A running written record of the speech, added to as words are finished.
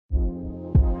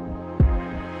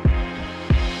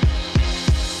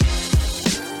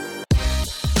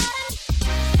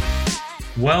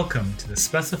Welcome to the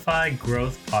Specify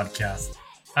Growth Podcast.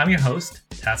 I'm your host,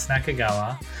 Tats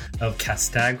Nakagawa of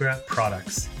Castagra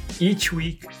Products. Each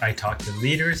week, I talk to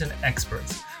leaders and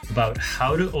experts about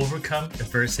how to overcome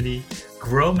adversity,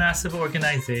 grow massive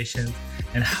organizations,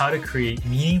 and how to create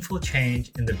meaningful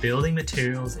change in the building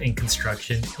materials and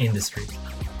construction industry.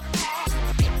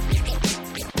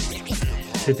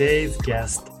 Today's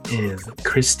guest is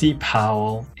Christi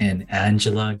Powell and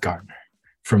Angela Gardner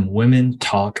from Women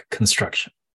Talk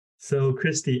Construction. So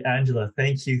Christi, Angela,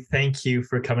 thank you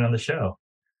for coming on the show.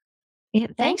 Yeah,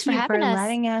 thanks for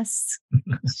letting us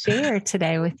share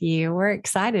today with you. We're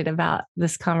excited about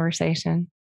this conversation.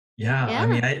 Yeah. I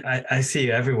mean, I see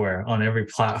you everywhere on every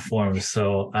platform.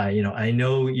 So, I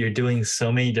know you're doing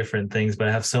so many different things, but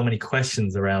I have so many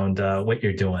questions around what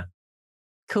you're doing.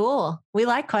 Cool. We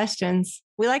like questions.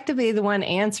 We like to be the one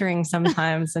answering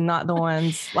sometimes and not the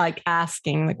ones like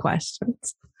asking the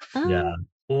questions. Yeah.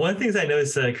 Well, one of the things I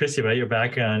noticed, Christi, about your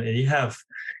background, you have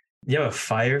a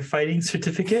firefighting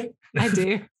certificate. I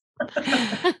do.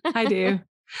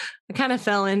 I kind of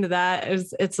fell into that.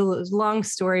 It's a long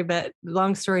story, but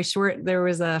long story short, there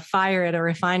was a fire at a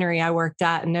refinery I worked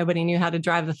at and nobody knew how to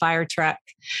drive the fire truck.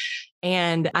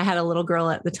 And I had a little girl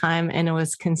at the time and I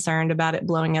was concerned about it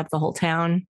blowing up the whole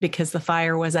town because the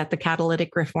fire was at the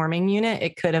catalytic reforming unit.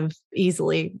 It could have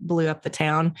easily blew up the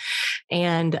town.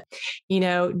 And,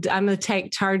 I'm a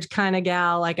take charge kind of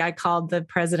gal. Like I called the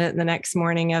president the next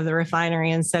morning of the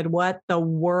refinery and said, what the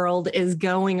world is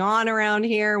going on around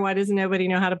here? Why does nobody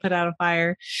know how to put out a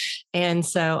fire? And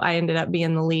so I ended up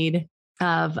being the lead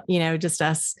of, just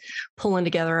us pulling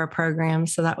together a program.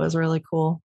 So that was really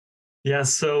cool. Yeah.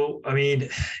 So, I mean,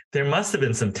 there must have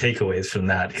been some takeaways from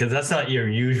that because that's not your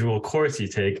usual course you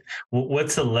take.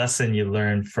 What's a lesson you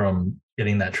learned from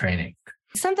getting that training?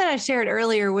 Something I shared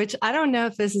earlier, which I don't know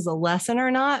if this is a lesson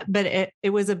or not, but it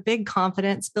was a big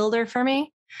confidence builder for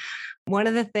me. One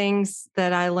of the things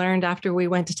that I learned after we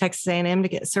went to Texas A&M to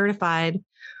get certified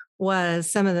was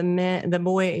some of the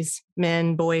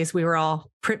boys, we were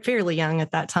all fairly young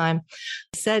at that time,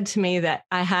 said to me that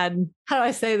I had, how do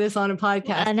I say this on a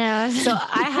podcast? I know. So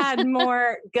I had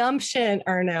more gumption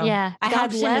I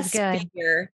had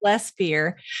less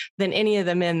fear than any of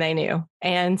the men they knew.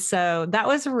 And so that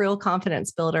was a real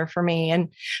confidence builder for me. And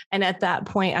at that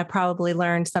point, I probably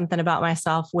learned something about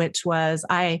myself, which was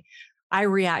I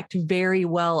react very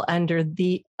well under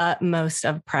the utmost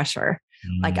of pressure.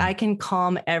 Like I can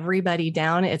calm everybody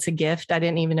down. It's a gift I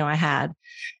didn't even know I had.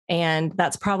 And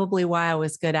that's probably why I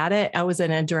was good at it. I was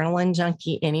an adrenaline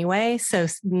junkie anyway, so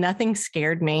nothing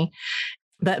scared me.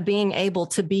 But being able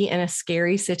to be in a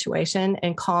scary situation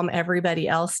and calm everybody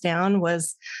else down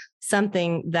was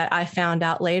something that I found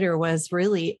out later was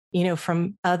really,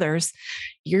 from others,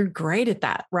 you're great at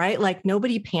that, right? Like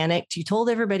nobody panicked. You told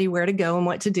everybody where to go and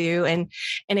what to do. And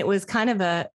it was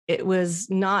it was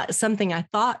not something I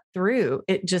thought through.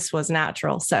 It just was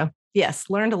natural. So yes,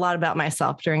 learned a lot about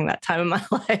myself during that time of my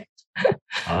life.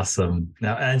 Awesome.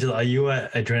 Now, Angela, are you an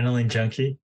adrenaline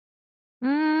junkie?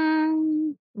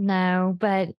 No,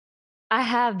 but I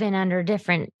have been under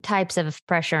different types of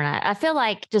pressure. And I feel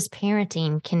like just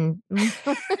parenting can...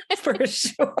 For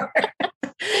sure.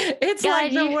 It's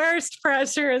like the worst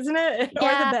pressure, isn't it?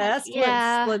 Yeah, or the best.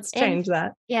 Yeah. Let's change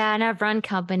that. Yeah. And I've run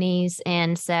companies.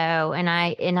 And so,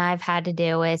 I've had to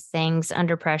deal with things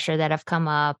under pressure that have come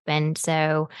up. And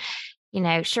so,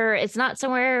 sure, it's not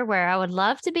somewhere where I would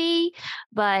love to be,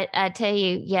 but I tell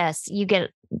you, yes, you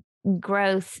get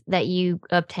growth that you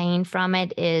obtain from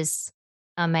it is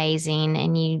amazing.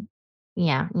 And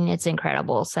it's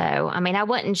incredible. So, I mean, I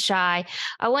wouldn't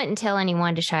tell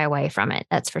anyone to shy away from it.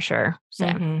 That's for sure. So,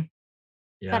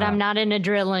 Yeah. But I'm not an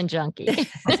adrenaline junkie.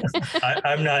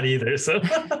 I'm not either. So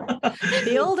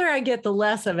the older I get, the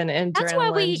less of an adrenaline That's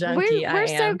why junkie we're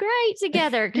so great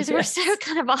together because we're so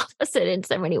kind of opposite in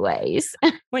so many ways.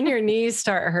 When your knees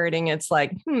start hurting, it's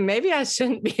like, maybe I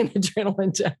shouldn't be an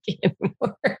adrenaline junkie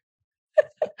anymore.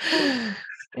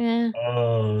 Yeah.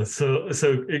 Oh, so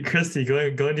Christi,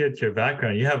 going to your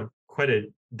background, you have quite a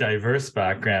diverse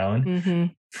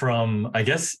background from, I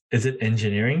guess, is it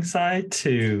engineering side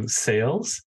to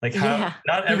sales? Like how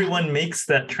not everyone makes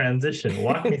that transition.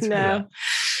 Walk me through that.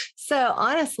 So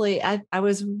honestly, I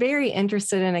was very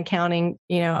interested in accounting.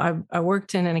 I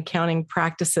worked in an accounting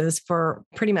practices for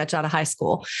pretty much out of high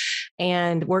school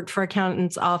and worked for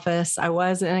accountant's office. I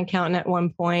was an accountant at one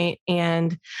point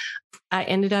and I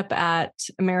ended up at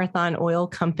a Marathon Oil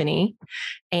Company.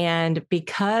 And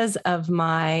because of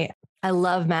I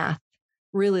love math,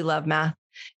 really love math.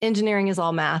 engineering is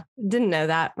all math. Didn't know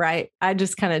that, right? I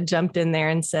just kind of jumped in there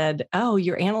and said, oh,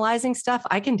 you're analyzing stuff?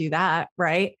 I can do that,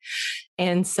 right?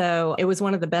 And so it was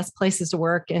one of the best places to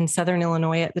work in Southern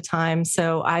Illinois at the time.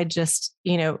 So I just,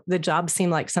 the job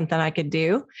seemed like something I could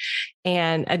do.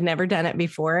 And I'd never done it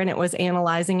before. And it was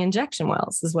analyzing injection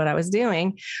wells is what I was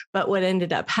doing. But what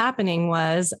ended up happening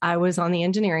was I was on the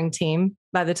engineering team.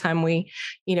 By the time we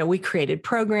created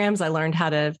programs, I learned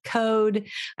how to code.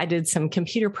 I did some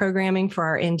computer programming for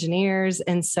our engineers.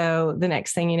 And so the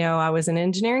next thing you know, I was an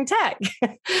engineering tech.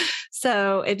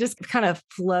 So it just kind of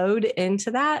flowed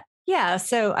into that. Yeah.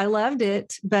 So I loved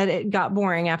it, but it got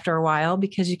boring after a while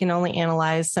because you can only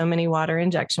analyze so many water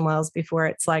injection wells before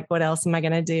it's like, what else am I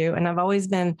going to do? And I've always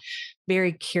been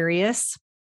very curious.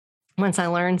 Once I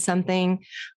learn something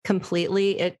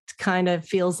completely, it kind of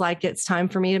feels like it's time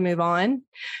for me to move on.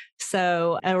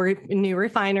 So a new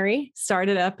refinery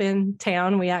started up in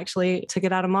town. We actually took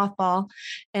it out of mothball,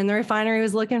 and the refinery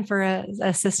was looking for an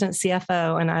assistant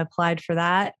CFO, and I applied for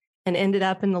that and ended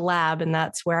up in the lab. And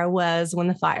that's where I was when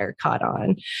the fire caught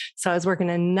on. So I was working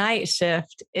a night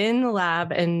shift in the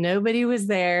lab and nobody was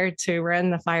there to run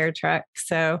the fire truck.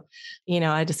 So,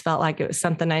 I just felt like it was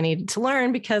something I needed to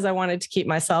learn because I wanted to keep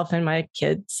myself and my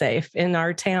kids safe in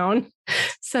our town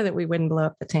so that we wouldn't blow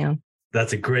up the town.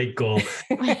 That's a great goal.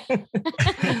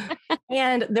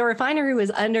 And the refinery was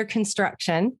under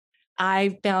construction.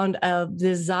 I found a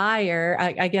desire.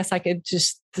 I guess I could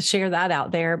just share that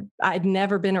out there. I'd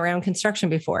never been around construction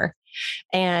before.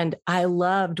 And I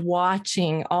loved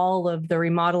watching all of the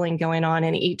remodeling going on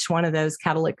in each one of those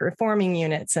catalytic reforming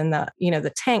units and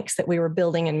the tanks that we were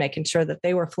building and making sure that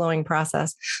they were flowing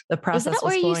process. The process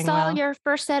was flowing well. Is that where you saw your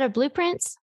first set of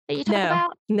blueprints that you talk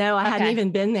about? No, I hadn't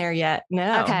even been there yet.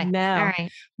 No. All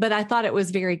right. But I thought it was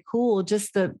very cool.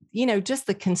 Just the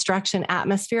construction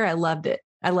atmosphere. I loved it.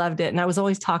 And I was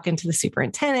always talking to the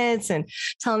superintendents and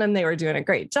telling them they were doing a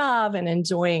great job and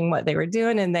enjoying what they were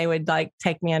doing. And they would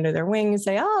take me under their wing and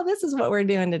say, oh, this is what we're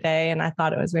doing today. And I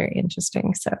thought it was very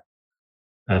interesting. So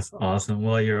that's awesome.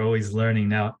 Well, you're always learning.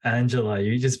 Now, Angela,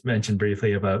 you just mentioned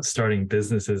briefly about starting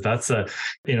businesses. That's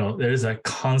there's a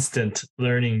constant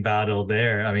learning battle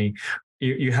there. I mean,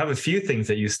 you have a few things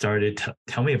that you started.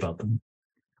 Tell me about them.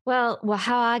 Well,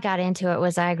 how I got into it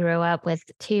was I grew up with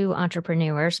two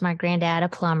entrepreneurs, my granddad, a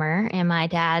plumber, and my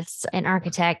dad's an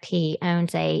architect. He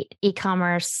owns a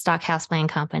e-commerce stock house plan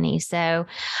company. So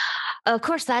of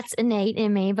course that's innate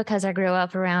in me because I grew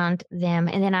up around them.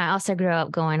 And then I also grew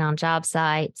up going on job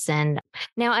sites. And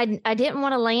now I didn't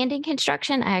want to land in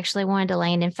construction. I actually wanted to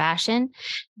land in fashion,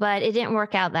 but it didn't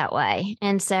work out that way.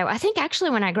 And so I think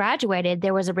actually when I graduated,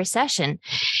 there was a recession.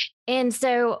 And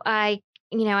so I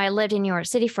lived in New York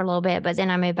City for a little bit, but then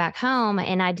I moved back home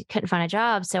and I couldn't find a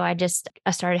job. So I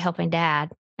started helping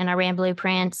Dad, and I ran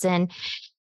blueprints and,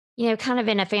 kind of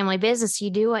in a family business,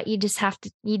 you do what you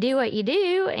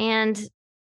do. And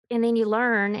then you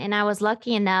learn. And I was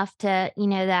lucky enough to,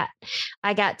 that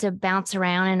I got to bounce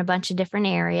around in a bunch of different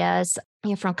areas,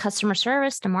 from customer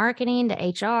service to marketing to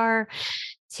HR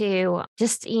to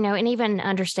just, and even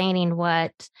understanding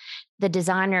what the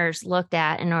designers looked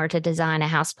at in order to design a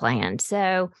house plan.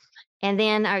 So, and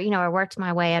then, I worked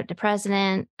my way up to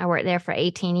president. I worked there for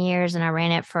 18 years and I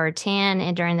ran it for 10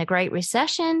 and during the Great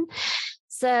Recession.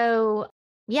 So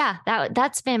yeah,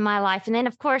 that's been my life. And then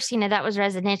of course, that was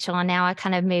residential. And now I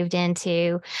kind of moved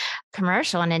into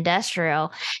commercial and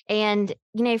industrial. And,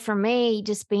 for me,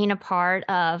 just being a part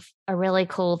of a really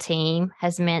cool team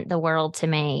has meant the world to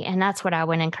me. And that's what I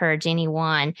would encourage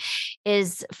anyone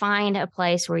is find a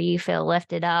place where you feel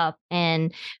lifted up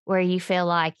and where you feel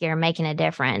like you're making a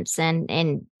difference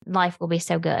and life will be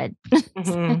so good.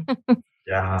 Mm-hmm.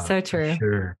 Yeah. So true.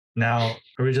 Sure. Now,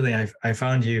 originally, I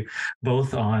found you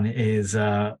both on is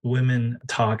Women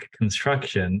Talk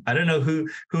Construction. I don't know who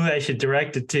I should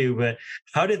direct it to, but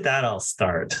how did that all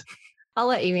start? I'll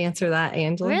let you answer that,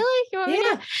 Angela. Really? You want me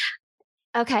to?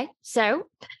 Okay. So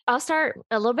I'll start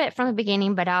a little bit from the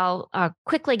beginning, but I'll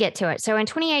quickly get to it. So in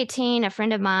 2018, a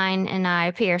friend of mine and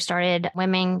I, Pierre, started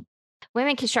Women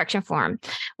Construction Forum.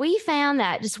 We found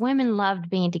that just women loved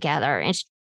being together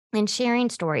and sharing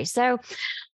stories. So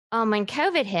when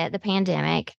COVID hit, the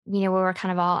pandemic, we were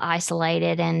kind of all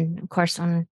isolated. And of course,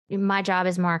 my job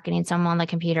is marketing, so I'm on the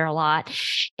computer a lot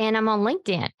and I'm on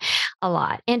LinkedIn a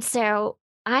lot. And so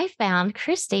I found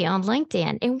Christi on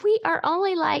LinkedIn and we are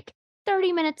only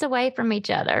 30 minutes away from each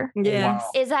other. Yeah.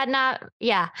 Wow. Is that not?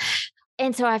 Yeah.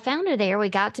 And so I found her there. We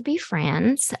got to be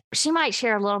friends. She might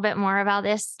share a little bit more about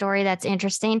this story that's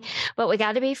interesting, but we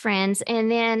got to be friends.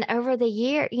 And then over the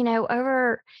year,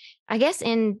 I guess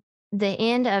in the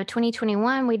end of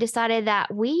 2021, we decided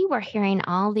that we were hearing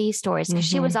all these stories because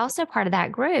she was also part of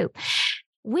that group.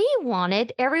 We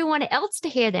wanted everyone else to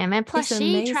hear them. And plus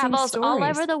she travels all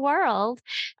over the world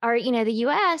or, the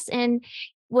US, and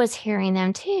was hearing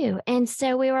them too. And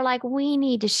so we were like, we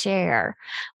need to share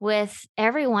with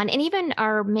everyone and even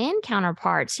our men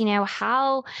counterparts,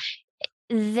 how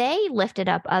they lifted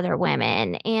up other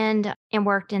women and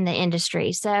worked in the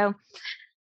industry. So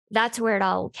that's where it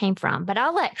all came from. But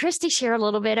I'll let Christi share a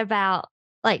little bit about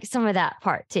like some of that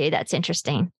part too. That's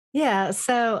interesting. Yeah.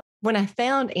 So when I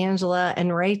found Angela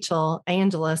and Rachel,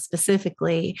 Angela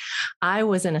specifically, I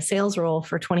was in a sales role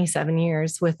for 27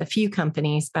 years with a few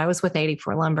companies, but I was with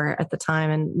 84 Lumber at the time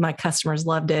and my customers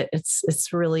loved it.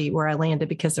 It's really where I landed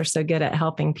because they're so good at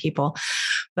helping people.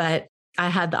 But I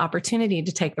had the opportunity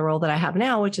to take the role that I have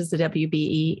now, which is the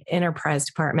WBE enterprise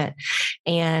department.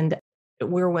 And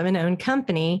we're a women-owned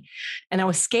company. And I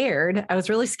was scared. I was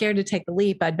really scared to take the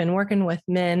leap. I'd been working with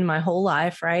men my whole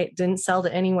life, right? Didn't sell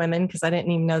to any women because I didn't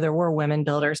even know there were women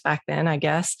builders back then, I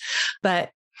guess.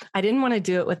 But I didn't want to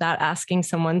do it without asking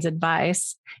someone's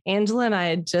advice. Angela and I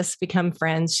had just become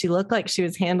friends. She looked like she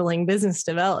was handling business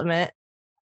development.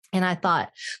 And I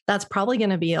thought that's probably going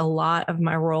to be a lot of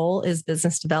my role is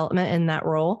business development in that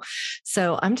role.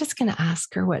 So I'm just going to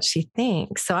ask her what she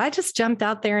thinks. So I just jumped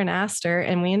out there and asked her,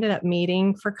 and we ended up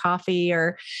meeting for coffee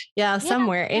or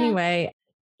somewhere. Yeah. Anyway,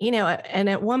 and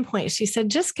at one point she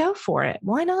said, just go for it.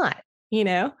 Why not?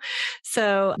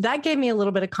 So that gave me a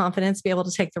little bit of confidence to be able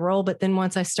to take the role. But then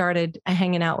once I started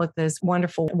hanging out with those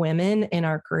wonderful women in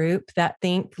our group that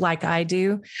think like I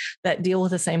do, that deal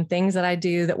with the same things that I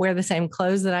do, that wear the same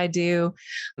clothes that I do,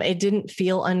 it didn't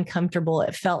feel uncomfortable.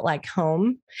 It felt like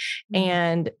home. Mm-hmm.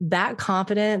 And that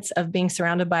confidence of being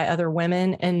surrounded by other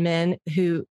women and men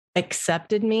who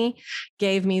accepted me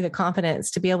gave me the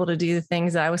confidence to be able to do the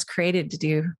things that I was created to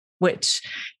do, which,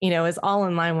 is all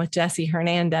in line with Jesse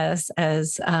Hernandez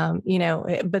but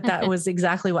that was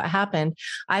exactly what happened.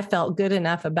 I felt good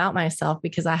enough about myself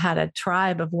because I had a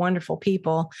tribe of wonderful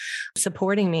people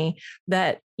supporting me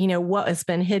that, what has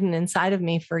been hidden inside of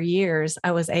me for years,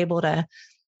 I was able to,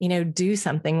 do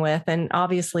something with. And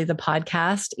obviously the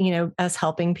podcast, us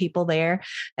helping people there.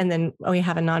 And then we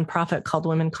have a nonprofit called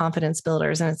Women Confidence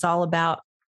Builders, and it's all about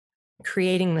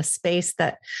creating the space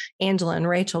that Angela and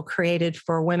Rachel created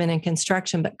for women in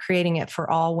construction, but creating it for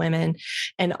all women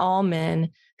and all men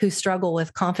who struggle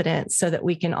with confidence so that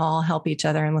we can all help each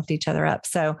other and lift each other up.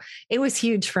 So it was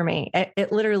huge for me.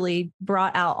 It literally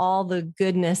brought out all the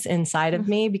goodness inside of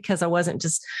me because I wasn't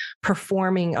just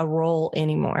performing a role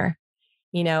anymore,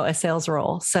 a sales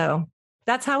role. So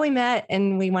that's how we met,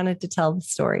 and we wanted to tell the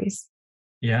stories.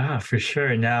 Yeah, for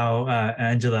sure. Now,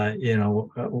 Angela,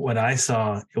 what I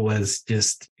saw was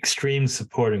just extreme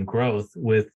support and growth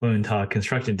with Women Talk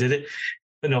Construction. Did it,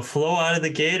 flow out of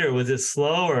the gate, or was it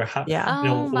slow, or how? Yeah.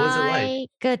 What was it like?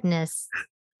 Goodness.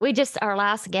 Our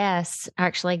last guest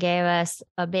actually gave us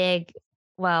a big,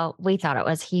 we thought it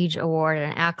was huge award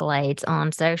and accolades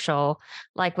on social,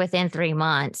 like within 3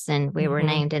 months. And we were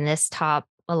named in this top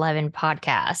 11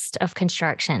 podcast of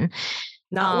construction.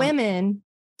 Not women.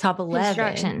 Top 11.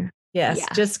 Construction. Yes,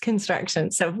 just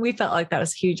construction. So we felt like that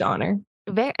was a huge honor.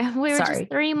 We were just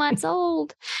 3 months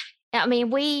old. I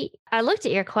mean, I looked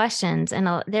at your questions,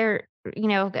 and they're,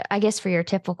 I guess for your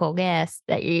typical guest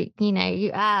that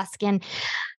you ask, and,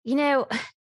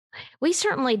 we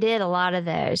certainly did a lot of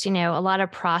those, a lot of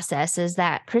processes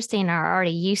that Christi and I are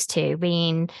already used to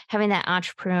having that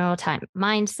entrepreneurial type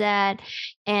mindset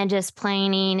and just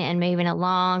planning and moving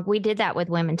along. We did that with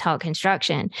Women Talk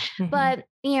Construction. Mm-hmm. But,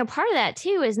 part of that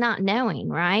too is not knowing,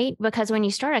 right? Because when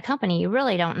you start a company, you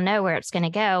really don't know where it's going to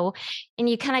go, and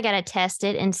you kind of got to test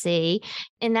it and see.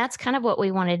 And that's kind of what we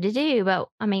wanted to do. But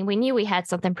we knew we had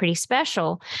something pretty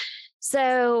special.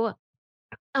 So,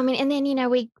 and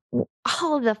then,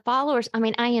 all of the followers,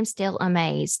 I am still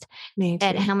amazed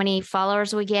at how many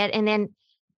followers we get. And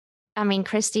then,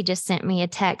 Christi just sent me a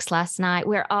text last night.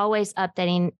 We're always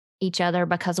updating each other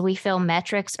because we feel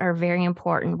metrics are very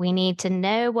important. We need to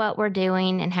know what we're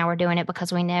doing and how we're doing it,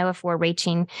 because we know if we're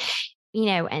reaching,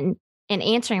 and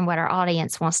answering what our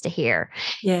audience wants to hear.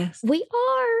 Yes. We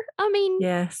are.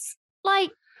 Yes.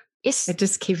 It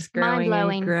just keeps growing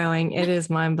and growing. It is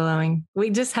mind blowing.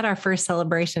 We just had our first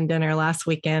celebration dinner last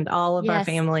weekend. All of our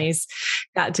families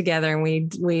got together, and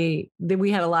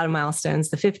we had a lot of milestones.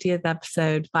 The 50th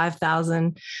episode,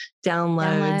 5,000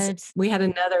 downloads. We had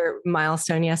another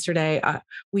milestone yesterday.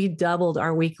 We doubled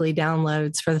our weekly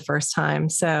downloads for the first time.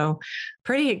 So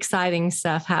pretty exciting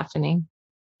stuff happening.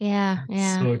 Yeah.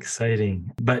 So exciting.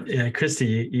 But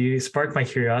Christi, you sparked my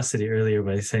curiosity earlier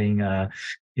by saying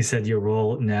you said your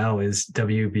role now is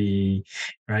WB,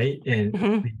 right? And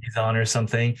liaison or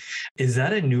something. Is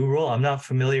that a new role? I'm not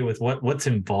familiar with what's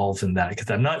involved in that,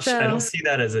 because I don't see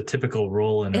that as a typical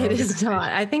role in it is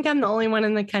not. I think I'm the only one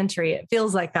in the country. It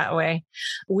feels like that way.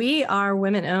 We are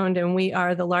women owned, and we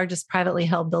are the largest privately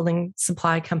held building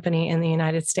supply company in the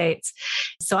United States.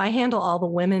 So I handle all the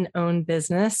women owned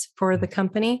business for the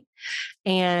company.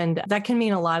 And that can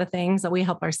mean a lot of things. That we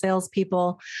help our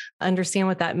salespeople understand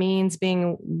what that means,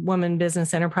 being woman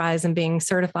business enterprise and being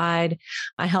certified.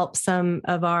 I help some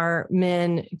of our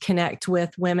men connect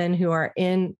with women who are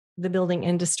in the building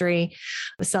industry.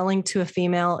 Selling to a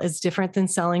female is different than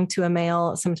selling to a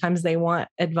male. Sometimes they want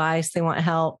advice, they want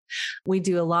help. We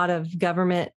do a lot of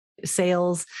government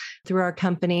sales through our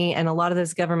company, and a lot of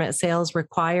those government sales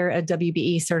require a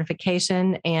WBE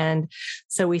certification. And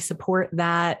so we support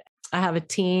that. I have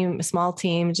a small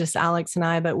team, just Alex and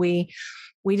I, but we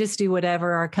just do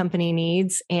whatever our company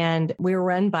needs. And we're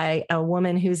run by a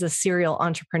woman who's a serial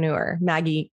entrepreneur,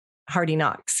 Maggie Hardy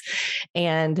Knox.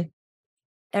 And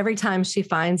every time she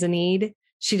finds a need,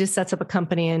 she just sets up a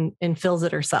company and fills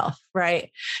it herself. Right.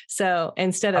 So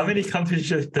instead of how many companies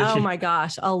my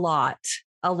gosh, a lot.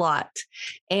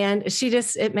 And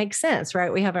it makes sense,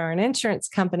 right? We have our own insurance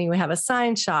company. We have a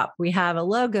sign shop. We have a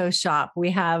logo shop. We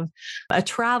have a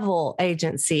travel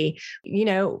agency.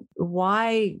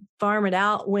 Why farm it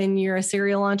out when you're a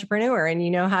serial entrepreneur and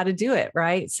you know how to do it,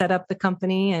 right? Set up the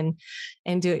company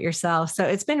and do it yourself. So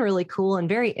it's been really cool and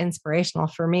very inspirational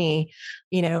for me,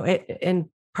 and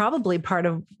probably part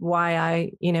of why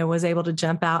I, was able to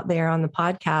jump out there on the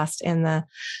podcast and the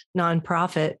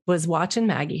nonprofit was watching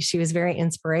Maggie. She was very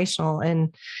inspirational,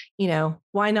 and,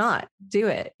 why not do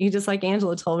it? You just like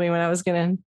Angela told me when I was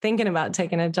thinking about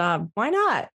taking a job, why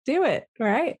not do it?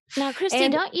 Right. Now, Christi,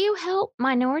 don't you help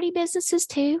minority businesses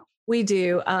too? We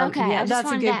do. Okay. Yeah,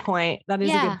 that's a good point. That is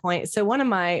a good point. So one of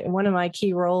my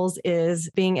key roles is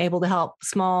being able to help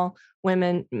small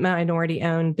women, minority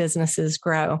owned businesses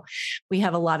grow. We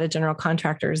have a lot of general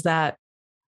contractors that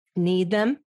need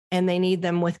them, and they need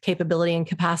them with capability and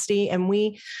capacity. And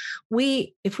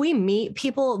if we meet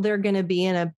people, they're going to be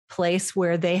in a place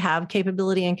where they have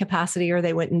capability and capacity, or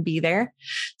they wouldn't be there.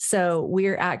 So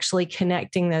we're actually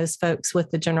connecting those folks with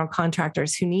the general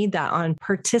contractors who need that on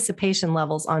participation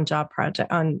levels on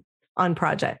on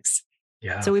projects.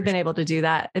 Yeah. So we've been able to do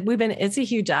that. It's a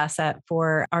huge asset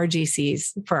for our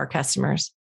GCs, for our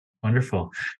customers. Wonderful.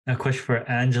 Now, question for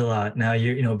Angela. Now,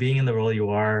 being in the role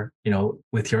you are,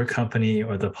 with your company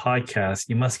or the podcast,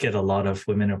 you must get a lot of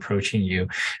women approaching you,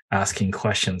 asking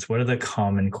questions. What are the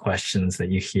common questions that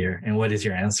you hear, and what is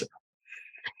your answer?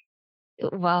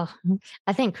 Well,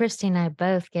 I think Christi and I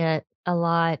both get a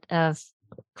lot of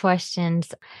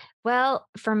questions. Well,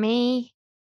 for me,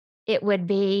 it would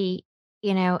be,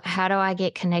 how do I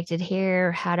get connected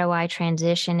here? How do I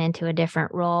transition into a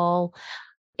different role?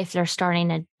 If they're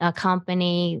starting a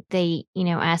company, they,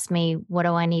 ask me, what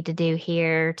do I need to do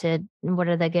here? What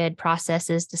are the good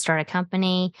processes to start a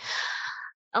company?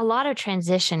 A lot of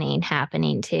transitioning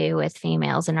happening too with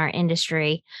females in our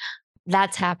industry.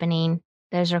 That's happening.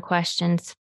 Those are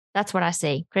questions. That's what I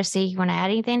see. Christi, you want to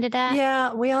add anything to that?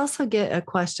 Yeah, we also get a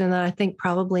question that I think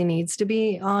probably needs to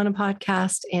be on a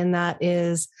podcast, and that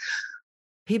is,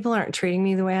 people aren't treating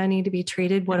me the way I need to be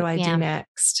treated. What do I do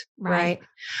next? Right.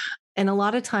 And a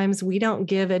lot of times we don't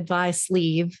give advice,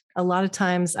 leave. A lot of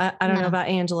times, I don't know about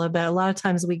Angela, but a lot of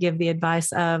times we give the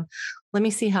advice of, let me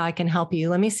see how I can help you.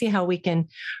 Let me see how we can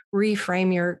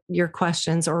reframe your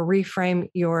questions or reframe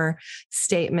your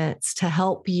statements to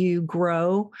help you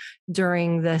grow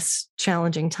during this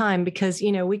challenging time. Because,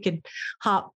 we could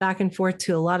hop back and forth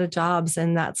to a lot of jobs,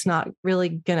 and that's not really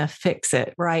going to fix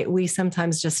it, right? We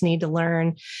sometimes just need to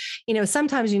learn,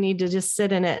 sometimes you need to just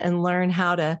sit in it and learn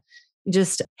how to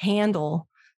just handle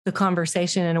the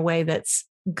conversation in a way that's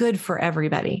good for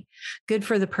everybody, good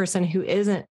for the person who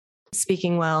isn't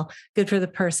speaking well, good for the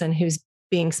person who's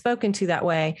being spoken to that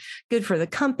way, good for the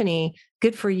company,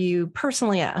 good for you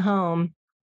personally at home.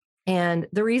 And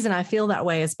the reason I feel that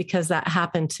way is because that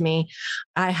happened to me.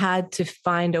 I had to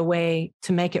find a way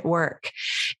to make it work.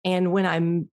 And when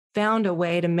I found a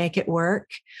way to make it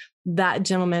work, that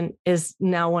gentleman is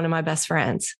now one of my best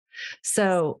friends.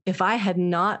 So if I had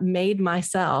not made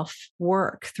myself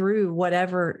work through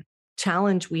whatever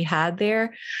challenge we had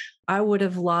there, I would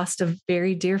have lost a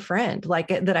very dear friend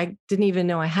that I didn't even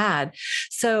know I had.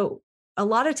 So a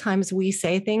lot of times we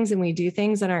say things and we do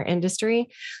things in our industry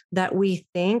that we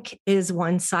think is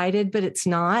one-sided, but it's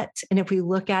not. And if we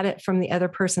look at it from the other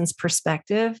person's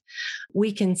perspective,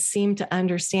 we can seem to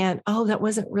understand, oh, that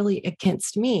wasn't really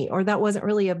against me, or that wasn't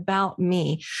really about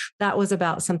me. That was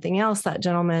about something else that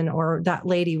gentleman or that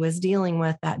lady was dealing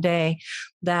with that day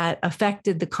that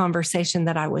affected the conversation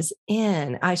that I was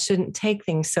in. I shouldn't take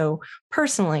things so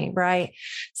personally, right?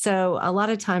 So a lot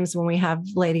of times when we have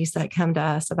ladies that come to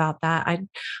us about that,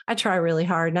 I try really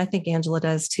hard, and I think Angela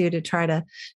does too, to try to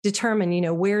determine,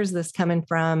 where's this coming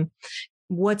from?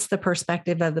 What's the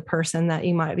perspective of the person that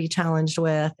you might be challenged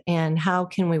with, and how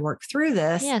can we work through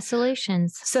this? Yeah,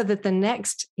 solutions. So that the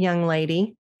next young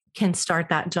lady can start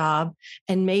that job,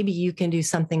 and maybe you can do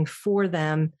something for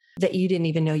them that you didn't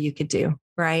even know you could do,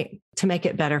 right? To make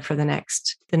it better for the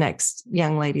next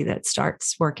young lady that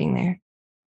starts working there.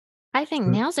 I think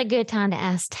now's a good time to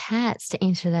ask Tats to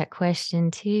answer that question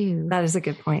too. That is a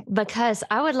good point. Because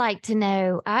I would like to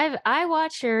know, I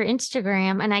watch your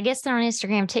Instagram, and I guess they're on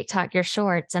Instagram, TikTok, your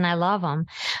shorts, and I love them.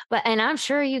 And I'm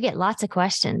sure you get lots of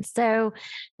questions. So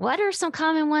what are some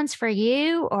common ones for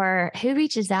you, or who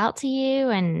reaches out to you?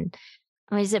 And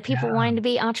is it people wanting to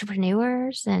be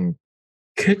entrepreneurs? And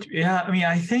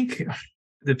I think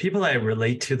the people I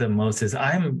relate to the most is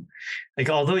I'm like,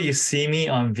 although you see me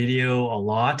on video a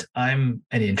lot, I'm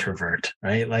an introvert,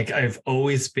 right? Like I've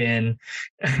always been.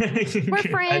 We're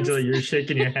friends. Angela, you're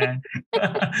shaking your hand.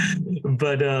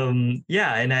 But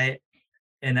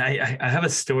and I have a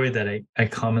story that I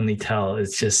commonly tell.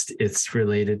 It's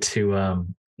related to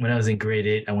when I was in grade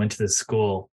 8, I went to the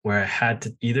school where I had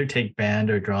to either take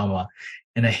band or drama.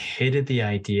 And I hated the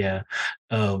idea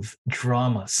of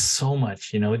drama so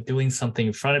much, doing something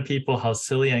in front of people, how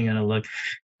silly I'm going to look.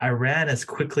 I ran as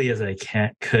quickly as I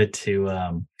could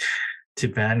to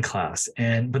band class.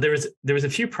 But there was a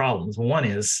few problems. One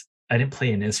is I didn't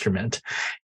play an instrument,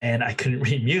 and I couldn't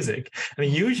read music. I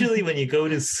mean, usually when you go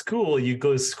to school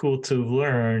to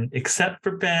learn, except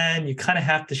for band, you kind of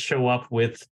have to show up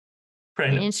with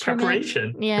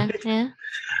preparation. Yeah.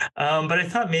 But I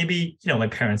thought maybe, my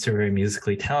parents are very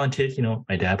musically talented.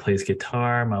 My dad plays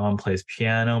guitar, my mom plays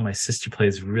piano, my sister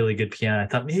plays really good piano. I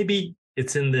thought maybe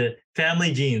it's in the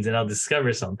family genes and I'll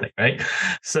discover something, right?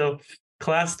 So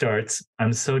class starts,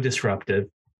 I'm so disruptive,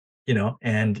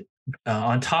 and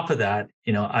on top of that,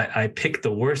 I picked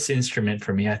the worst instrument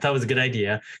for me. I thought it was a good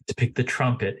idea to pick the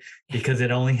trumpet because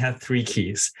it only had 3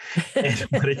 keys. And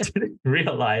what I didn't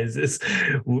realize is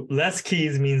less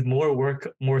keys means more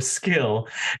work, more skill.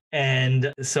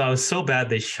 And so I was so bad,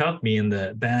 they shoved me in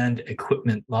the band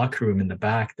equipment locker room in the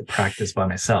back to practice by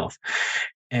myself.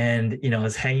 And, I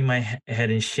was hanging my head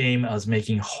in shame. I was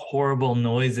making horrible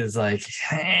noises like,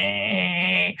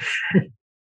 hey.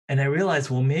 And I realized,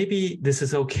 well, maybe this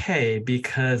is okay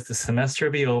because the semester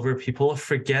will be over. People will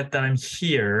forget that I'm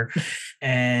here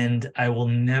and I will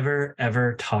never,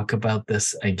 ever talk about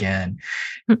this again.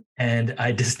 And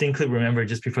I distinctly remember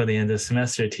just before the end of the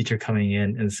semester, a teacher coming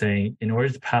in and saying, in order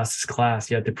to pass this class,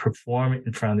 you have to perform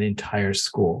in front of the entire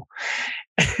school.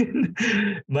 And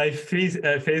my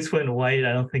face went white.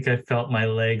 I don't think I felt my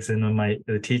legs. And when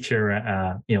the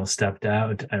teacher, stepped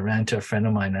out, I ran to a friend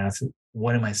of mine and asked,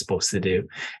 what am I supposed to do?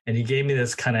 And he gave me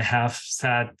this kind of half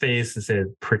sad face and said,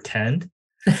 pretend.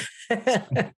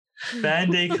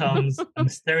 Band day comes, I'm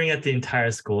staring at the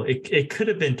entire school. It could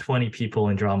have been 20 people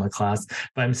in drama class,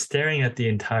 but I'm staring at the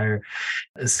entire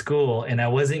school and I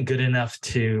wasn't good enough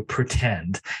to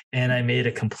pretend. And I made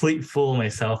a complete fool of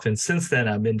myself. And since then,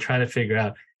 I've been trying to figure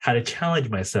out how to challenge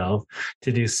myself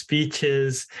to do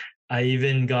speeches. I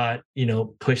even got,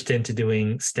 pushed into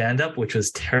doing stand-up, which was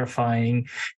terrifying,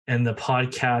 and the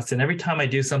podcast. And every time I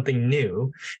do something new,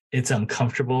 it's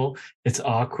uncomfortable, it's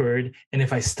awkward. And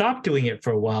if I stop doing it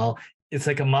for a while, it's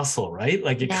like a muscle, right?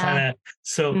 Like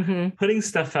putting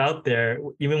stuff out there,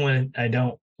 even when I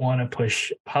don't want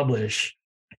to publish,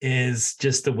 is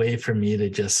just a way for me to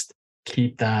just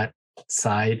keep that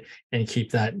side and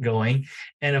keep that going.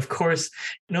 And of course,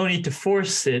 no need to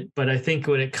force it, but I think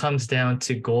when it comes down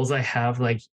to goals I have,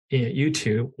 like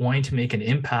YouTube, wanting to make an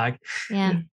impact,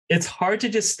 it's hard to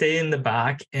just stay in the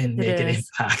back and make an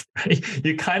impact, right?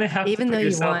 You kind of have to put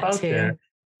yourself out there.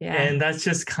 Yeah. And that's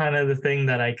just kind of the thing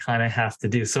that I kind of have to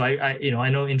do. So I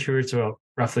know introverts are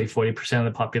roughly 40% of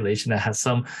the population that has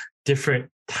some different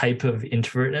type of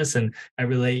introvertness, and I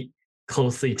relate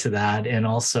closely to that. And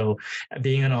also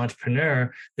being an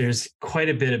entrepreneur, there's quite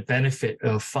a bit of benefit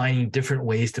of finding different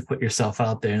ways to put yourself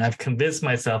out there. And I've convinced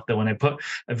myself that when I put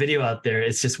a video out there,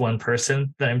 it's just one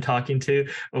person that I'm talking to,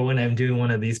 or when I'm doing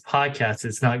one of these podcasts,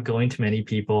 it's not going to many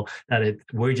people, that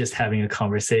we're just having a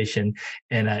conversation.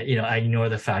 And I ignore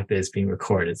the fact that it's being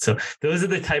recorded. So those are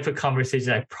the type of conversations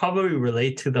I probably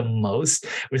relate to the most,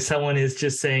 where someone is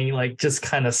just saying, like, just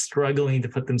kind of struggling to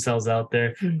put themselves out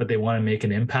there, but they want to make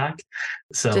an impact.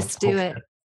 So just do it.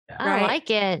 I like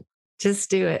it. Just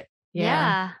do it.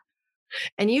 Yeah.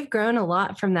 And you've grown a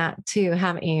lot from that too,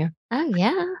 haven't you? Oh,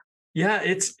 yeah. Yeah,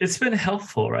 it's been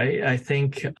helpful, right? I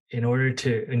think in order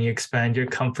to, when you expand your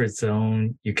comfort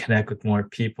zone, you connect with more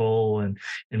people and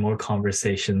more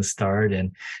conversations start,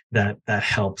 and that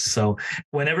helps. So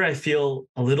whenever I feel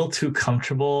a little too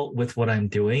comfortable with what I'm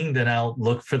doing, then I'll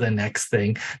look for the next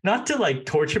thing, not to like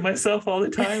torture myself all the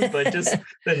time, but just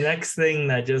the next thing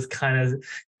that just kind of,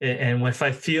 and if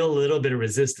I feel a little bit of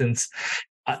resistance,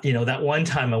 that one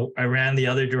time I ran the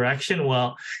other direction.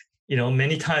 Well,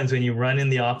 many times when you run in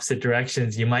the opposite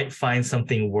directions, you might find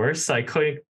something worse. So I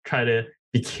could try to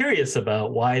be curious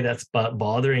about why that's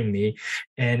bothering me,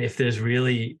 and if there's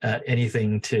really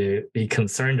anything to be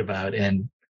concerned about, and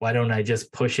why don't I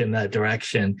just push in that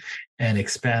direction and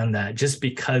expand that, just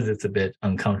because it's a bit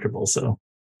uncomfortable. So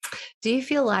do you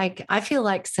feel like, I feel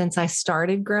like since I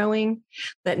started growing,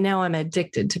 that now I'm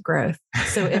addicted to growth.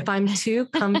 So if I'm too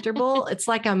comfortable, it's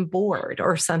like I'm bored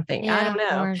or something. I don't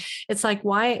know. Bored. It's like,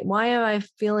 why am I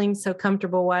feeling so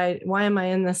comfortable? Why am I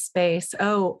in this space?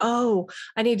 Oh,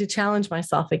 I need to challenge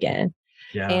myself again.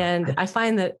 Yeah. And I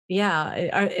find that,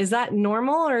 is that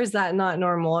normal or is that not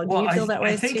normal? Do you feel that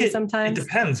way too sometimes? It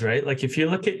depends, right? Like if you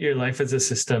look at your life as a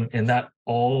system, and that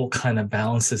all kind of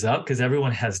balances out, because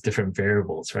everyone has different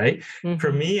variables, right? Mm-hmm.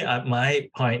 For me, my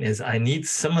point is I need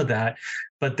some of that,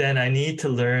 but then I need to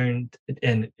learn,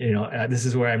 and this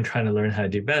is where I'm trying to learn how to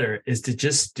do better, is to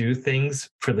just do things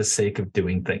for the sake of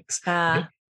doing things.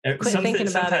 Quit thinking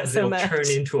about it so much. Turn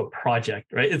into a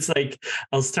project, right? It's like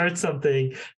I'll start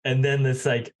something, and then it's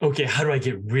like, okay, how do I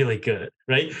get really good,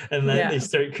 right? And then they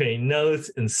start creating notes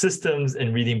and systems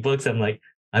and reading books. I'm like,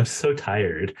 I'm so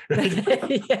tired. Right?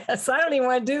 Yes, I don't even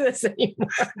want to do this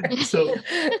anymore. So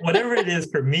whatever it is,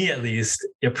 for me at least,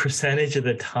 a percentage of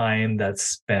the time that's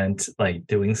spent like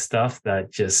doing stuff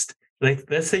that just, like,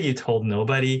 let's say you told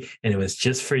nobody and it was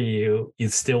just for you,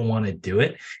 you'd still want to do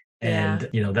it. And,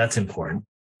 that's important.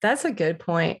 That's a good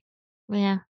point.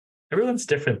 Yeah. Everyone's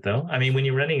different though. I mean, when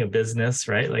you're running a business,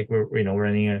 right? Like we're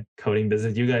running a coding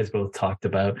business. You guys both talked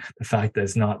about the fact that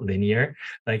it's not linear.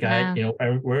 Like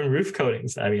we're in roof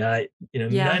coatings. I mean,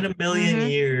 not a million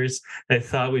years I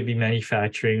thought we'd be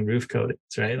manufacturing roof coatings,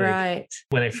 right? Like, right.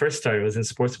 When I first started, I was in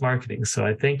sports marketing. So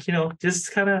I think,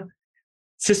 just kind of,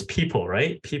 it's just people,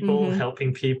 right? People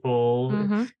helping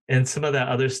people. And some of that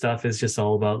other stuff is just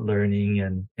all about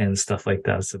learning and stuff like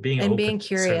that. So being open, being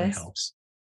curious helps.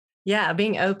 Yeah,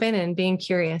 being open and being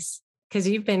curious, because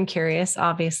you've been curious,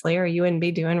 obviously, or you wouldn't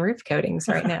be doing roof coatings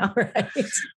right now, right?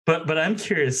 But I'm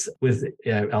curious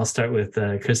I'll start with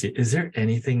Christi. Is there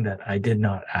anything that I did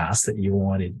not ask that you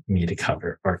wanted me to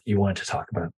cover or you wanted to talk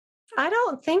about? I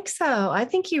don't think so. I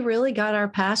think you really got our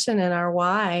passion and our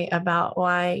why about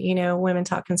why, Women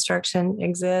Talk Construction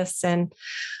exists. And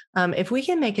if we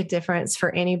can make a difference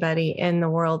for anybody in the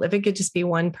world, if it could just be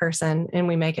one person and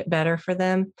we make it better for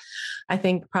them, I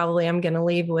think probably I'm going to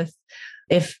leave with,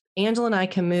 if Angela and I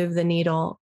can move the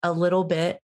needle a little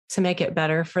bit to make it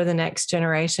better for the next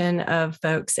generation of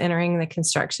folks entering the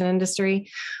construction industry,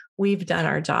 we've done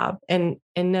our job. And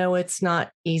no, it's not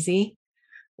easy.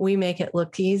 We make it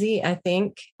look easy. I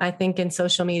think in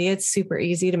social media, it's super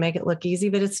easy to make it look easy,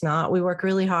 but it's not. We work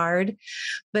really hard,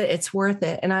 but it's worth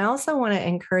it. And I also want to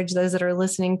encourage those that are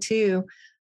listening to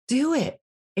do it.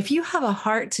 If you have a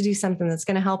heart to do something that's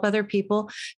going to help other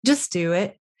people, just do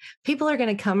it. People are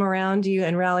going to come around you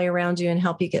and rally around you and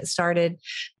help you get started.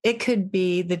 It could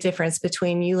be the difference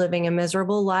between you living a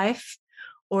miserable life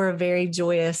or a very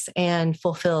joyous and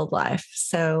fulfilled life.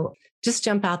 So just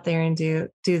jump out there and do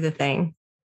the thing.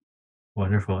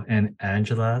 Wonderful. And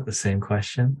Angela, the same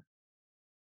question?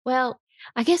 Well,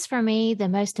 I guess for me, the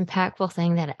most impactful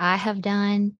thing that I have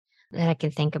done that I can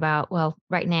think about, well,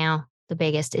 right now, the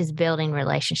biggest is building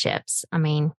relationships. I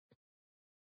mean,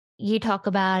 you talk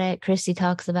about it, Christi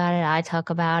talks about it, I talk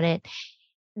about it.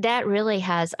 That really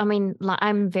has,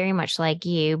 I'm very much like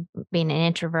you, being an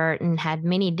introvert and had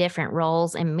many different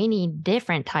roles in many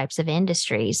different types of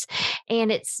industries.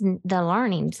 And it's the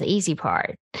learning's the easy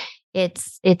part.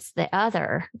 It's the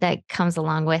other that comes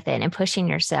along with it and pushing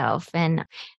yourself.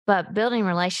 But building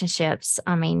relationships,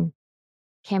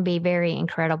 can be very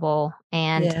incredible.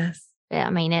 And yes. I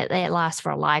mean, it lasts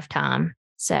for a lifetime.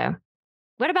 So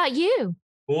what about you?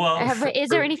 Well, is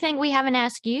there anything we haven't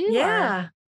asked you? Yeah.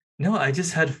 No, I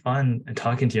just had fun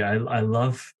talking to you. I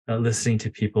love listening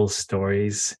to people's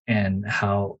stories and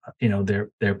how,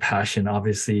 their passion.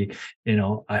 Obviously,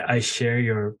 I share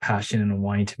your passion and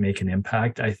wanting to make an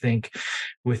impact. I think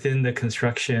within the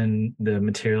construction, the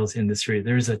materials industry,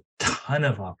 there's a ton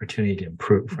of opportunity to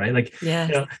improve, right? Like,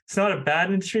 it's not a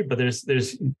bad industry, but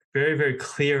there's very, very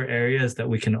clear areas that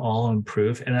we can all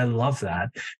improve. And I love that,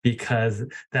 because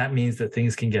that means that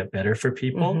things can get better for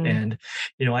people. Mm-hmm. And,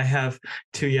 I have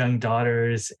 2 young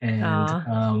daughters, and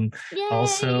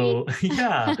also,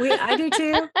 I do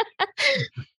too.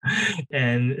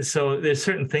 And so there's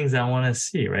certain things I want to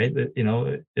see, right? That,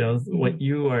 mm-hmm. what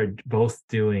you are both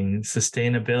doing,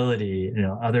 sustainability,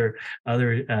 other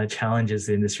challenges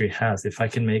the industry has. If I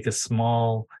can make a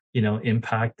small,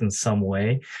 impact in some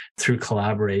way through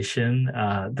collaboration,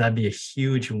 that'd be a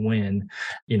huge win,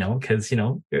 because,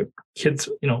 kids,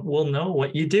 will know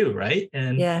what you do, right?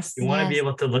 And you want to be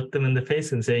able to look them in the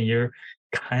face and say, you're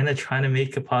kind of trying to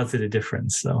make a positive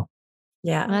difference. So.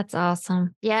 Yeah. That's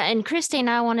awesome. Yeah. And Christi and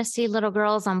I want to see little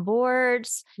girls on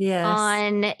boards,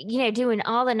 on, doing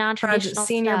all the non-traditional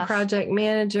senior stuff. Project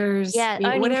managers,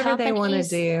 whatever they want to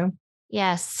do.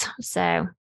 Yes. So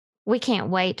we can't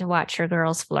wait to watch your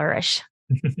girls flourish.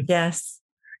 Yes.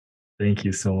 Thank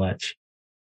you so much.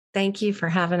 Thank you for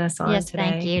having us on today.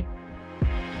 Thank you.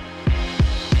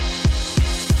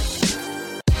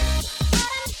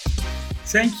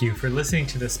 Thank you for listening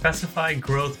to the Specified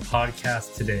Growth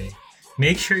Podcast today.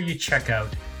 Make sure you check out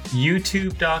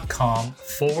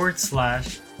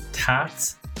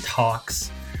youtube.com/Tats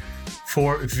Talks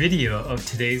for video of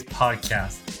today's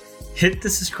podcast. Hit the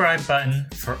subscribe button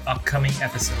for upcoming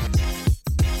episodes.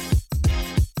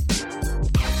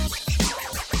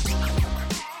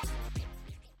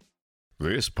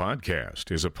 This podcast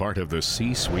is a part of the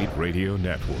C-Suite Radio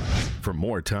Network. For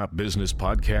more top business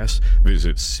podcasts,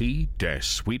 visit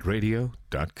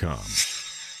c-suiteradio.com.